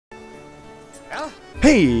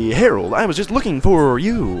Hey, Harold, I was just looking for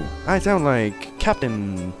you. I sound like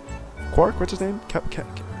Captain Quark. What's his name? I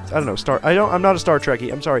don't know. I'm not a Star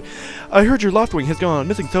Trekkie. I'm sorry. I heard your Loftwing has gone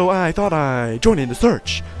missing, so I thought I'd join in the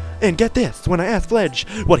search. And get this, when I asked Fledge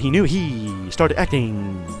what he knew, he started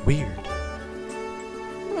acting weird.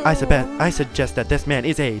 I suggest that this man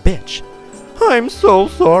is a bitch. I'm so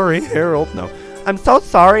sorry, Harold. No, I'm so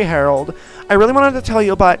sorry, Harold. I really wanted to tell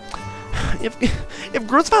you, but if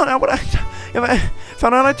Groot found out if I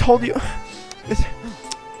found out I told you,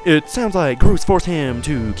 it sounds like Groot forced him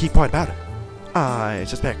to keep quiet about it. I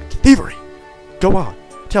suspect thievery. Go on,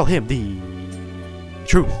 tell him the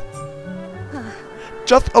truth.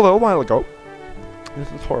 Just a little while ago,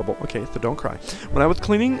 this is horrible. Okay, so don't cry. When I was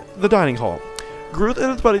cleaning the dining hall, Groot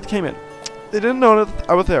and his buddies came in. They didn't notice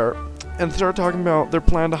I was there and started talking about their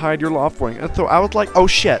plan to hide your Loftwing. And so I was like, oh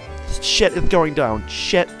shit. Shit is going down.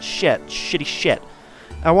 Shitty shit.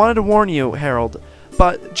 I wanted to warn you, Harold,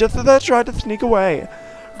 but just as I tried to sneak away,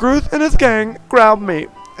 Groot and his gang grabbed me,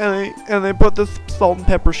 and they put this salt and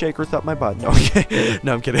pepper shakers up my butt. No, okay.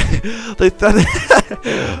 No, I'm kidding. They said,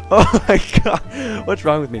 oh my god, what's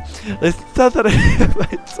wrong with me? They said that if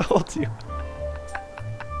I told you.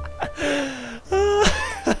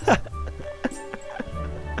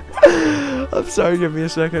 I'm sorry, give me a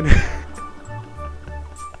second.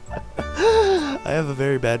 I have a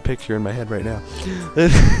very bad picture in my head right now.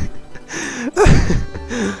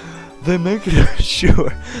 They make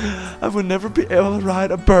sure I would never be able to ride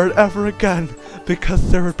a bird ever again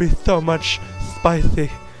because there would be so much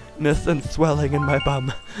spiciness and swelling in my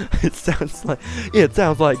bum. It sounds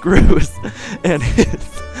like Groot and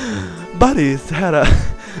his buddies had a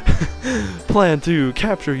plan to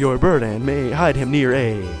capture your bird and may hide him near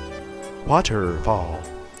a waterfall.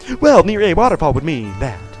 Well, near a waterfall would mean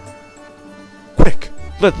that. Quick,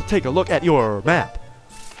 let's take a look at your map.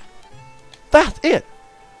 That's it!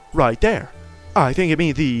 Right there. I think it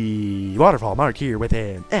means the waterfall marked here with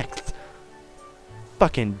an X.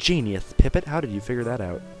 Fucking genius, Pippet. How did you figure that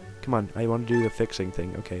out? Come on, I want to do the fixing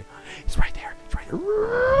thing. Okay. It's right there. It's right there.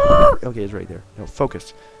 Okay, it's right there. No,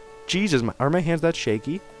 focus. Jesus, are my hands that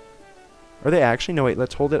shaky? Are they actually? No, wait,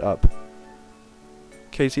 let's hold it up.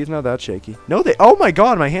 Okay, see, it's not that shaky. No, oh my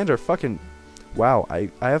god, my hands are fucking... Wow, I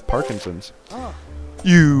have Parkinson's. Oh.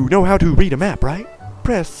 You know how to read a map, right?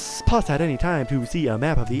 Press pause at any time to see a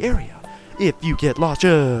map of the area. If you get lost,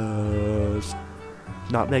 just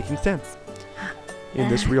not making sense in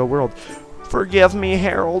this real world. Forgive me,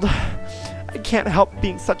 Harold. I can't help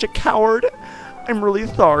being such a coward. I'm really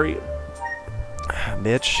sorry.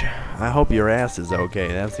 Bitch, I hope your ass is okay.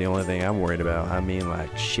 That's the only thing I'm worried about. I mean,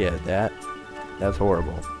 like, shit, that's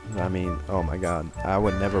horrible. I mean, oh my god. I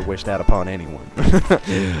would never wish that upon anyone.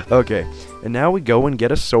 Okay, and now we go and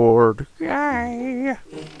get a sword. Yay!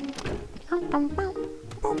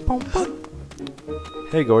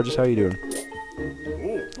 Hey, gorgeous, how you doing?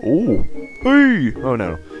 Oh, hey! Oh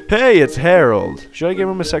no. Hey, it's Harold. Should I give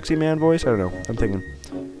him a sexy man voice? I don't know. I'm thinking.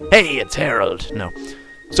 Hey, it's Harold. No.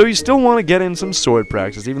 So you still want to get in some sword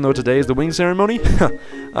practice, even though today is the wing ceremony?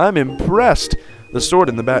 I'm impressed. The sword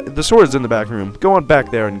is in the back room. Go on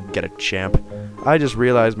back there and get it, champ. I just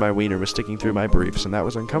realized my wiener was sticking through my briefs, and that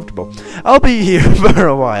was uncomfortable. I'll be here for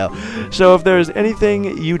a while, so if there's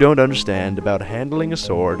anything you don't understand about handling a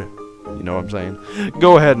sword, you know what I'm saying,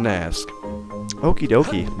 go ahead and ask. Okie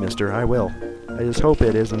dokie, mister, I will. I just hope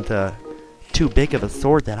it isn't too big of a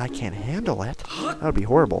sword that I can't handle it. That would be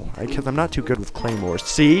horrible, because I'm not too good with claymores.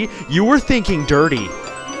 See? You were thinking dirty.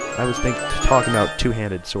 I was talking about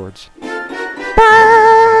two-handed swords.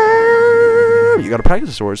 You gotta practice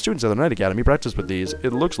the sword. Students of the Night Academy practice with these.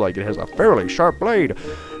 It looks like it has a fairly sharp blade.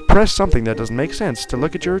 Press something that doesn't make sense to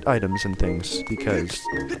look at your items and things, because,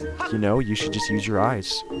 you know, you should just use your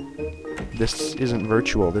eyes. This isn't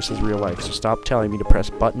virtual, this is real life, so stop telling me to press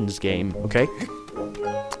buttons, game, okay?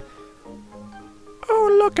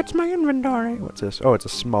 Oh, look, it's my inventory. What's this? Oh, it's a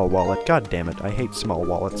small wallet. God damn it, I hate small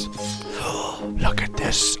wallets. Look at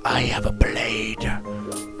this, I have a blade.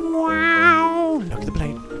 Wow! Look at the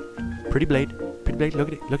blade. Pretty blade. Pretty blade. Look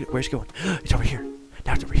at it. Look at it. Where's it going? It's over here.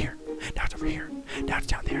 Now it's over here. Now it's over here. Now it's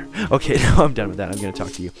down there. Okay, now I'm done with that. I'm going to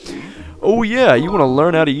talk to you. Oh, yeah. You want to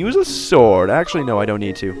learn how to use a sword. Actually, no, I don't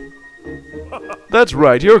need to. That's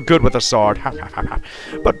right. You're good with a sword.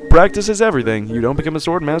 But practice is everything. You don't become a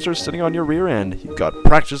sword master sitting on your rear end. You've got to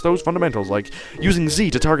practice those fundamentals, like using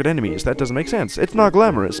Z to target enemies. That doesn't make sense. It's not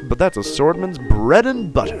glamorous, but that's a swordman's bread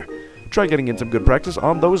and butter. Try getting in some good practice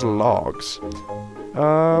on those logs.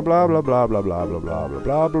 Blah blah blah blah blah blah blah blah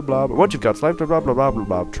blah blah blah. Once you've got slime, blah blah blah blah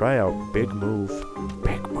blah. Try out. Big move.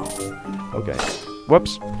 Big move. Okay.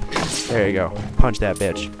 Whoops. There you go. Punch that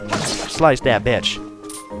bitch. Slice that bitch.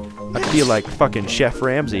 I feel like fucking Chef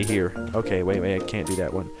Ramsay here. Okay, wait, I can't do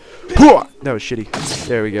that one. That was shitty.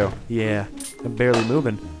 There we go. Yeah, I'm barely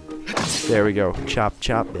moving. There we go. Chop,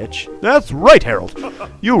 chop, bitch. That's right, Harold.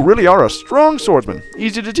 You really are a strong swordsman.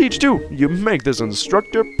 Easy to teach, too. You make this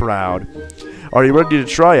instructor proud. Are you ready to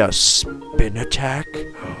try a spin attack?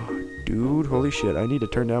 Dude, holy shit. I need to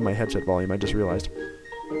turn down my headset volume. I just realized.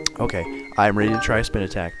 Okay, I'm ready to try a spin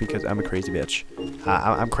attack because I'm a crazy bitch.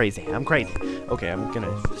 I'm crazy. Okay, I'm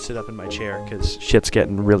gonna sit up in my chair because shit's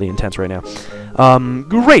getting really intense right now.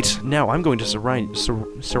 Great! Now I'm going to surround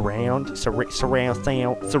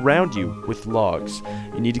you with logs.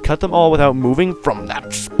 You need to cut them all without moving from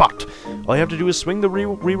that spot. All you have to do is swing the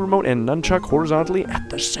Wii remote and nunchuck horizontally at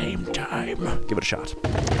the same time. Give it a shot.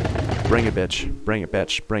 Bring it, bitch. Bring it,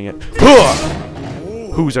 bitch. Bring it.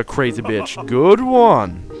 Who's a crazy bitch? Good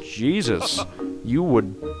one. Jesus. You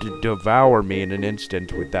would devour me in an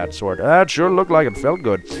instant with that sword. That sure looked like it felt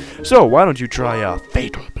good. So, why don't you try a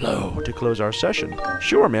fatal blow to close our session?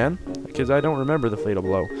 Sure, man. Because I don't remember the fatal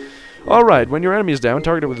blow. Alright, when your enemy is down,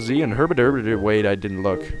 target it with Z and herb. Wait, I didn't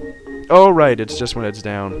look. Oh, right, it's just when it's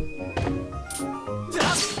down.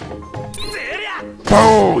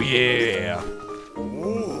 Oh, yeah.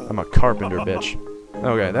 I'm a carpenter, bitch.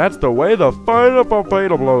 Okay, that's the way. The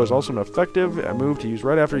fatal blow is also an effective move to use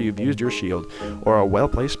right after you've used your shield, or a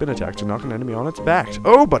well-placed spin attack to knock an enemy on its back.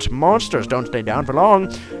 Oh, but monsters don't stay down for long,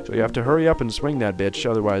 so you have to hurry up and swing that bitch,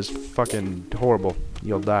 otherwise fucking horrible.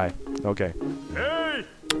 You'll die. Okay.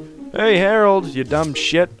 Hey, Harold, you dumb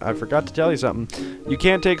shit. I forgot to tell you something. You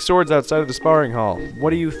can't take swords outside of the sparring hall. What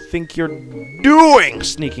do you think you're doing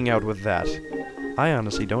sneaking out with that? I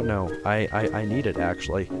honestly don't know. I need it,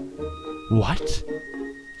 actually. What?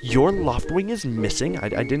 Your Loftwing is missing? I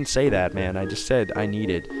didn't say that, man. I just said I need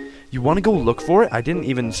it. You want to go look for it? I didn't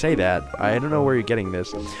even say that. I don't know where you're getting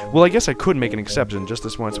this. Well, I guess I could make an exception just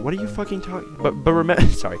this once. What are you fucking talking? But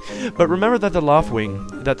sorry. But remember that the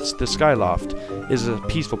Loftwing, that's the Skyloft, is a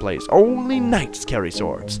peaceful place. Only knights carry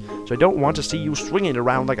swords. So I don't want to see you swinging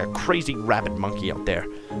around like a crazy rabbit monkey out there.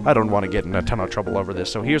 I don't want to get in a ton of trouble over this.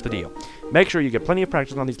 So here's the deal. Make sure you get plenty of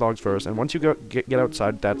practice on these logs first, and once you get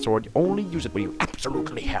outside that sword, you only use it when you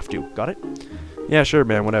absolutely have to. Got it? Yeah, sure,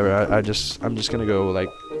 man. Whatever. I'm just gonna go like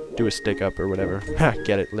do a stick up or whatever.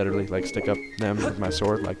 Get it? Literally, like stick up them with my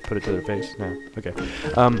sword, like put it to their face. No. Okay.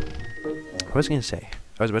 What was I gonna say?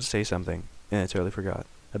 I was about to say something, and I totally forgot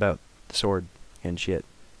about the sword and shit.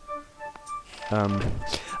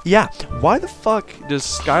 Yeah. Why the fuck does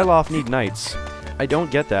Skyloft need knights? I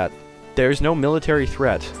don't get that. There's no military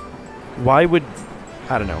threat. Why would...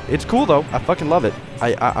 I don't know. It's cool, though. I fucking love it.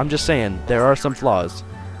 I'm just saying, there are some flaws.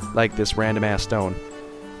 Like this random-ass stone.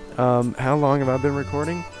 How long have I been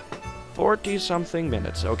recording? 40-something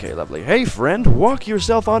minutes. Okay, lovely. Hey, friend, walk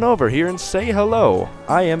yourself on over here and say hello.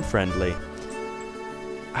 I am friendly.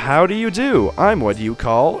 How do you do? I'm what you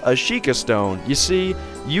call a Sheikah stone. You see,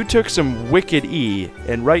 you took some wicked E,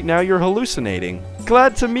 and right now you're hallucinating.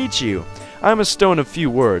 Glad to meet you. I'm a stone of few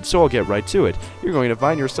words, so I'll get right to it. You're going to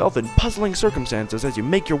find yourself in puzzling circumstances as you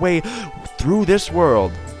make your way through this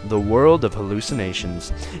world, the world of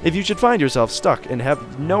hallucinations. If you should find yourself stuck and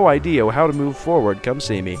have no idea how to move forward, come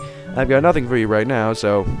see me. I've got nothing for you right now,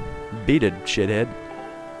 so beat it, shithead.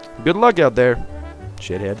 Good luck out there,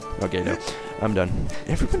 shithead. Okay, no, I'm done.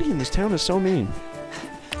 Everybody in this town is so mean.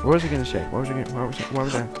 What was I going to say? What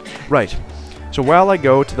was I? Right. So while I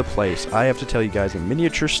go to the place, I have to tell you guys a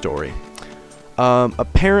miniature story.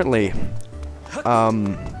 Apparently,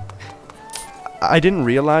 I didn't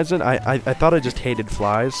realize it. I thought I just hated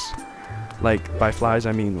flies. Like, by flies,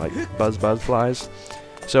 I mean, like, buzz flies.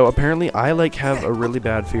 So, apparently, I, like, have a really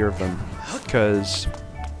bad fear of them. Because,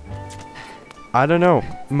 I don't know.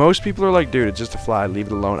 Most people are like, dude, it's just a fly, leave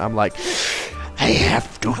it alone. I'm like, I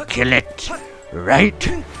have to kill it right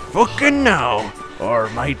fucking now, or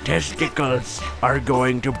my testicles are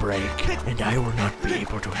going to break, and I will not be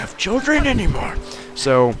able to have children anymore.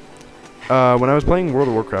 So, when I was playing World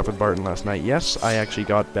of Warcraft with Barton last night, yes, I actually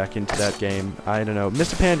got back into that game. I don't know,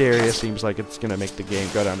 Mr. Pandaria seems like it's gonna make the game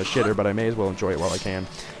go down the shitter, but I may as well enjoy it while I can.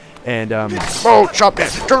 And, oh, chop that!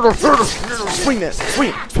 Swing that!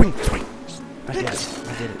 Swing! I did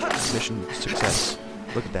it. Mission success.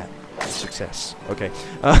 Look at that. Success. Okay.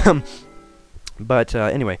 But,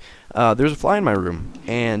 anyway, there's a fly in my room,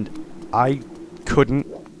 and I couldn't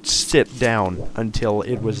sit down until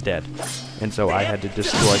it was dead. And so I had to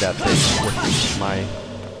destroy that thing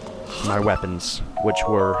with my weapons, which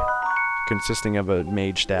were consisting of a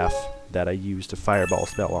mage staff that I used a fireball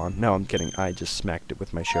spell on. No, I'm kidding. I just smacked it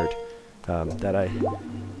with my shirt that I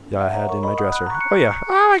had in my dresser. Oh, yeah.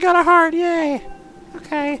 Oh, I got a heart. Yay.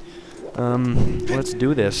 Okay. Let's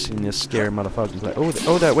do this. And this scary motherfucker's like,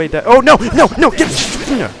 oh, that way, that. Oh no, get.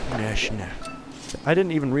 No. I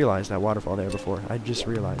didn't even realize that waterfall there before. I just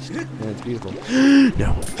realized, and it's beautiful.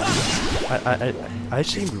 No. I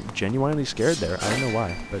seem genuinely scared there. I don't know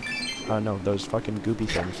why, but no, those fucking goopy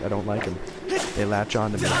things. I don't like them. They latch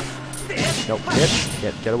on to me. Nope,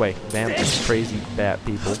 bitch. Get away. Damn, crazy bat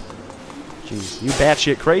people. Jeez, you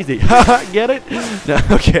batshit crazy. Haha, get it? No,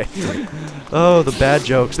 okay. Oh, the bad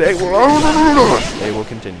jokes. They will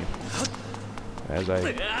continue. As I...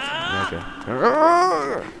 Okay.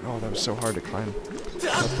 Oh, that was so hard to climb up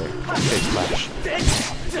there. Okay, splash.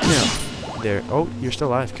 Yeah. There. Oh, you're still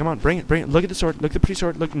alive. Come on, bring it. Look at the sword. Look at the pretty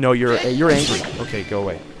sword. Look. No, you're angry. Okay, go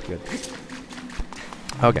away. Good.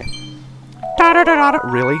 Okay.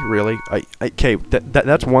 Really? Okay,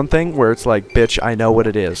 that's one thing where it's like, bitch, I know what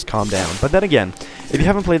it is. Calm down. But then again, if you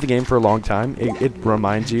haven't played the game for a long time, it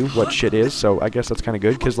reminds you what shit is. So I guess that's kind of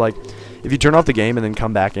good, because like, if you turn off the game and then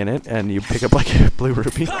come back in it and you pick up like a blue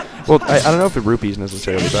rupee, well, I don't know if it rupees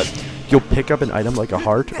necessarily, but you'll pick up an item like a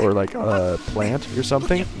heart or like a plant or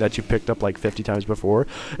something that you picked up like 50 times before,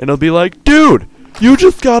 and it'll be like, dude, you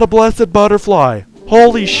just got a blessed butterfly.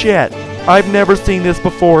 Holy shit. I've never seen this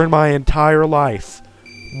before in my entire life.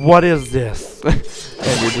 What is this?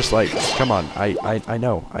 And you're just like, come on, I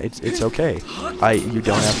know. It's okay. You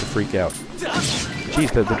don't have to freak out.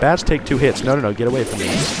 Jeez, the bats take 2 hits. No, get away from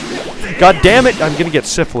me. God damn it! I'm gonna get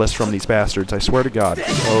syphilis from these bastards, I swear to God.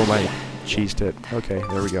 Oh my cheese tit. Okay,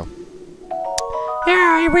 there we go.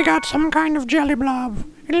 Yeah, we got some kind of jelly blob.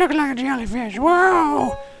 It looked like a jellyfish.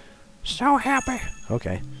 Whoa! So happy.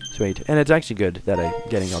 Okay. Sweet. And it's actually good that I'm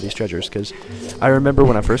getting all these treasures, because I remember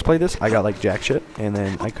when I first played this, I got like jack shit, and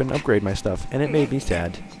then I couldn't upgrade my stuff, and it made me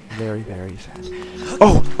sad. Very, very sad.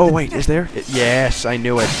 Oh wait, is there? Yes, I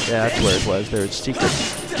knew it. Yeah, that's where it was. There's secret.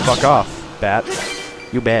 Fuck off, bat.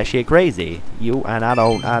 You batshit crazy. You and I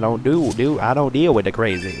don't deal with the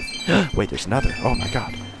crazies. Wait, there's another. Oh my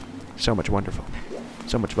God. So much wonderful.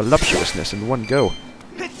 So much voluptuousness in one go.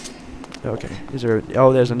 Okay. Is there?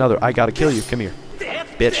 Oh, there's another. I gotta kill you. Come here.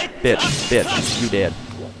 Bitch, you dead.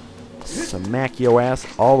 Smack your ass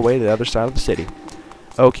all the way to the other side of the city.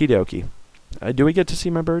 Okie dokie. Do we get to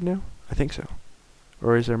see my bird now? I think so.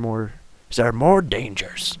 Or is there more? Is there more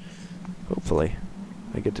dangers? Hopefully.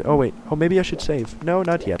 I get to... Oh, wait. Oh, maybe I should save. No,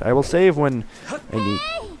 not yet. I will save when I need...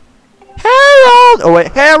 Harold! Oh,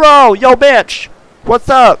 wait. Harold! Yo, bitch! What's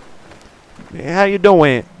up? How you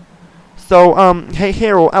doing? So, hey,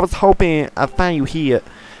 Harold, I was hoping I'd find you here.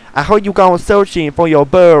 I heard you going searching for your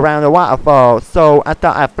bird around the waterfall, so I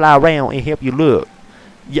thought I'd fly around and help you look.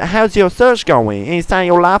 Yeah, how's your search going? Any sign of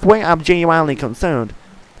your life? Well, I'm genuinely concerned.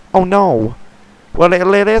 Oh no. Well,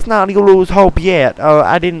 let's not lose hope yet.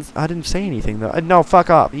 I didn't say anything though. No, fuck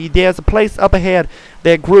up. There's a place up ahead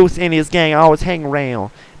that Bruce and his gang always hang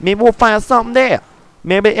around. Maybe we'll find something there.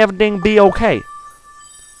 Maybe everything be okay.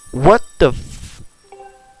 What the f...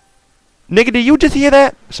 Nigga, did you just hear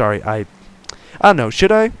that? Sorry, I don't know.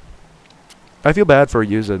 Should I? I feel bad for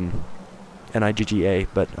using NIGGA,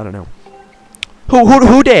 but I don't know.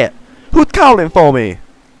 Who that? Who's calling for me?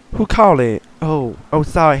 Who calling? Oh,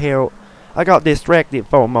 sorry, Harold. I got distracted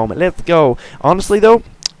for a moment. Let's go. Honestly, though,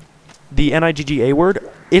 the NIGGA word,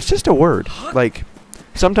 it's just a word. Like,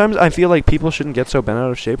 sometimes I feel like people shouldn't get so bent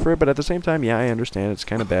out of shape for it, but at the same time, yeah, I understand it's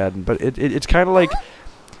kind of bad. But it's kind of like...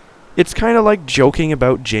 It's kind of like joking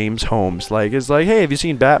about James Holmes. Like, it's like, hey, have you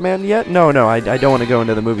seen Batman yet? No, I don't want to go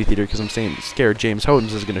into the movie theater because I'm scared James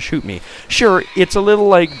Holmes is going to shoot me. Sure, it's a little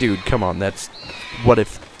like, dude, come on, that's... What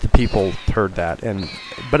if the people heard that?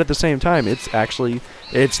 But at the same time,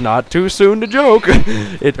 it's not too soon to joke.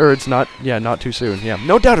 It's not, yeah, not too soon. Yeah,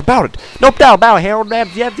 no doubt about it. No doubt about it, Harold.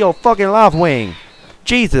 That's your fucking love wing.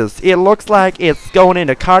 Jesus, it looks like it's going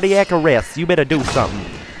into cardiac arrest. You better do something.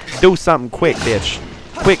 Do something quick, bitch.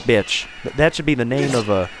 Quick, bitch. That should be the name of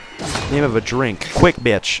a drink. Quick,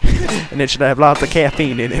 bitch. And it should have lots of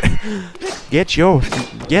caffeine in it. Get your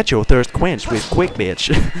thirst quenched with Quick,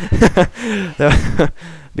 bitch.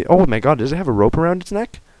 Oh my God, does it have a rope around its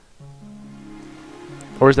neck?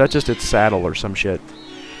 Or is that just its saddle or some shit?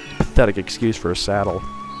 Pathetic excuse for a saddle.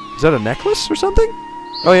 Is that a necklace or something?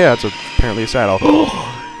 Oh yeah, it's apparently a saddle.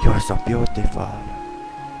 You're so beautiful.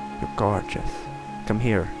 You're gorgeous. Come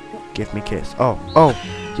here. Give me a kiss. Oh,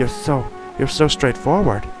 you're so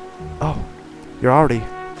straightforward. Oh, you're already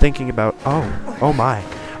thinking about, oh my.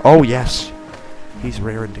 Oh yes. He's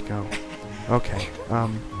raring to go. Okay,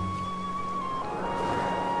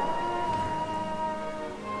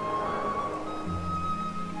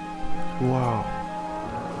 Whoa.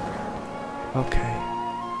 Okay.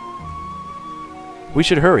 We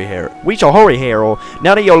should hurry, Harold. We shall hurry, Harold.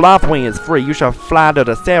 Now that your left wing is free, you shall fly to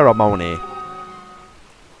the ceremony.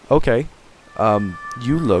 Okay.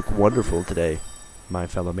 You look wonderful today, my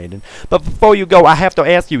fellow maiden. But before you go, I have to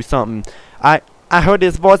ask you something. I heard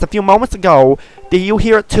this voice a few moments ago. Did you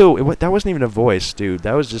hear it too? That wasn't even a voice, dude.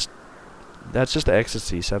 That's just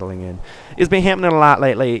ecstasy settling in. It's been happening a lot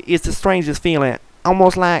lately. It's the strangest feeling.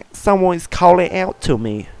 Almost like someone's calling out to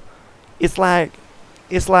me. It's like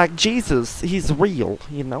Jesus. He's real,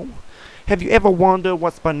 you know. Have you ever wondered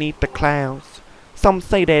what's beneath the clouds? Some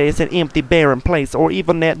say that it's an empty, barren place, or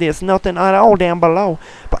even that there's nothing at all down below.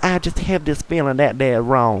 But I just have this feeling that they're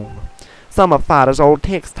wrong. Some of Father's old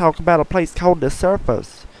texts talk about a place called the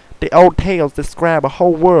surface. The old tales describe a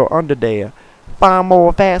whole world under there, far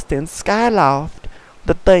more vast than Skyward.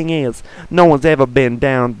 The thing is, no one's ever been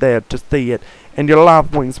down there to see it, and your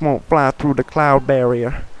life wings won't fly through the cloud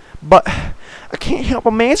barrier. But I can't help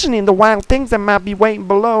imagining the wild things that might be waiting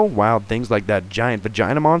below. Wild things like that giant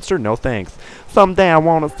vagina monster? No thanks. Someday I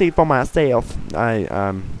want to see for myself.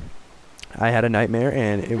 I had a nightmare,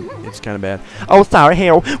 and it's kind of bad. Oh, sorry,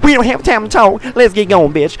 Harold. We don't have time to talk. Let's get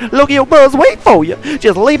going, bitch. Look at your birds waiting for you.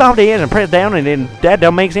 Just leave off the edge and press down, and then that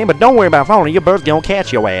don't make sense. But don't worry about falling. Your bird's gonna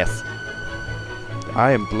catch your ass.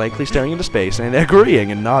 I am blankly staring into space and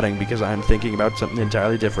agreeing and nodding because I'm thinking about something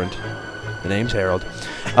entirely different. The name's Harold.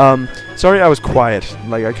 Sorry I was quiet.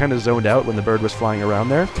 Like, I kind of zoned out when the bird was flying around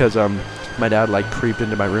there, because, my dad, like, creeped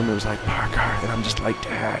into my room and was like, Parker, and I'm just like,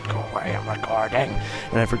 Dad, go away, I'm recording.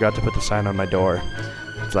 And I forgot to put the sign on my door.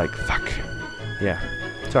 It's like, fuck. Yeah.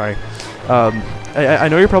 Sorry. I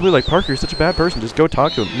know you're probably like, Parker, you're such a bad person, just go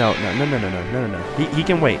talk to him. No. He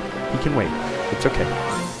can wait. He can wait. It's okay.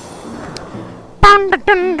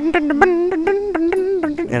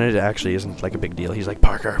 And it actually isn't like a big deal. He's like,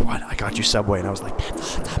 Parker, what? I got you Subway. And I was like,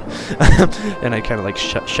 and I kind of like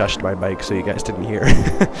shushed my mic so you guys didn't hear.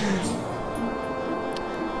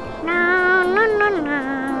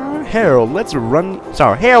 Harold, let's run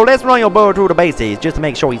your bird through the bases just to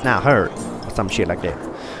make sure he's not hurt. Or some shit like that.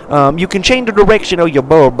 You can change the direction of your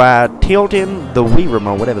bird by tilting the Wii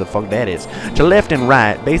remote, whatever the fuck that is, to left and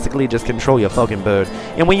right. Basically, just control your fucking bird.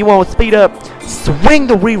 And when you want to speed up, swing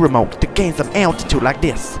the Wii remote to gain some altitude, like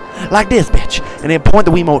this, bitch. And then point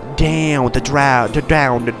the Wii remote down to drop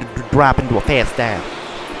into a fast dive.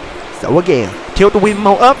 So again, tilt the Wii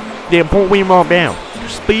remote up, then point the Wii remote down.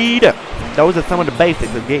 Speed up. Those are some of the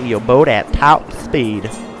basics of getting your boat at top speed.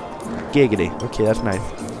 Giggity. Okay, that's nice.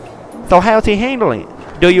 So how's he handling it?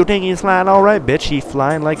 Do you think he's flying alright, bitch? He's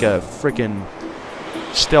flying like a freaking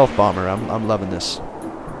stealth bomber. I'm loving this.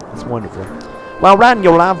 It's wonderful. While riding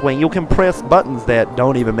your live wing, you can press buttons that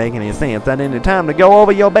don't even make any sense at any time to go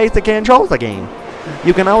over your basic controls again.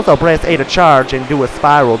 You can also press A to charge and do a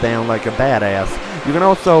spiral down like a badass. You can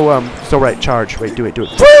also, charge. Wait, do it.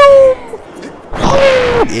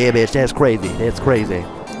 Yeah, bitch, that's crazy. Is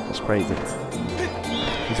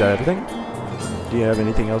that everything? Do you have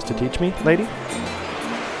anything else to teach me, lady?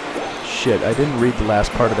 Shit, I didn't read the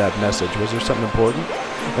last part of that message. Was there something important?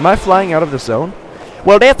 Am I flying out of the zone?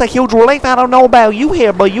 Well, that's a huge relief. I don't know about you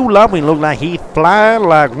here, but you love me. Look like he's flying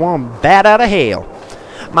like one bat out of hell.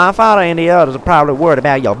 My father and the others are probably worried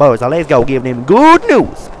about your boy, so let's go give them good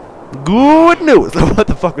news. Good news. What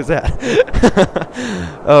the fuck was that?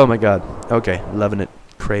 Oh my god. Okay, loving it.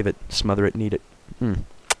 Crave it. Smother it. Need it.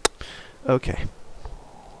 Okay.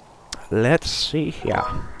 Let's see here.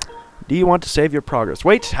 Do you want to save your progress?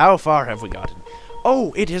 Wait, how far have we gotten?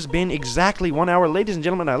 Oh, it has been exactly 1 hour. Ladies and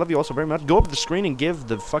gentlemen, I love you all so very much. Go up to the screen and give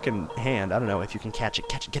the fucking hand. I don't know if you can catch it,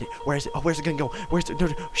 get it. Where is it? Oh, where's it gonna go? Where's it? No,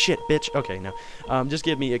 shit, bitch. Okay, no. Just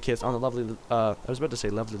give me a kiss on the lovely, I was about to say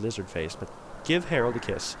lovely lizard face, but give Harold a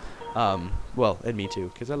kiss. Well, and me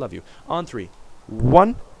too, because I love you. On 3.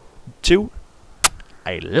 1, 2,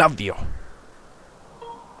 I love you.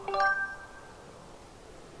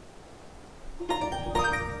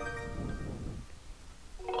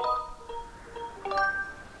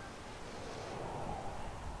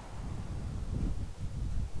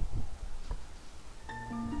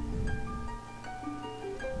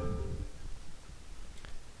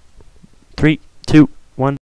 Three, two, one.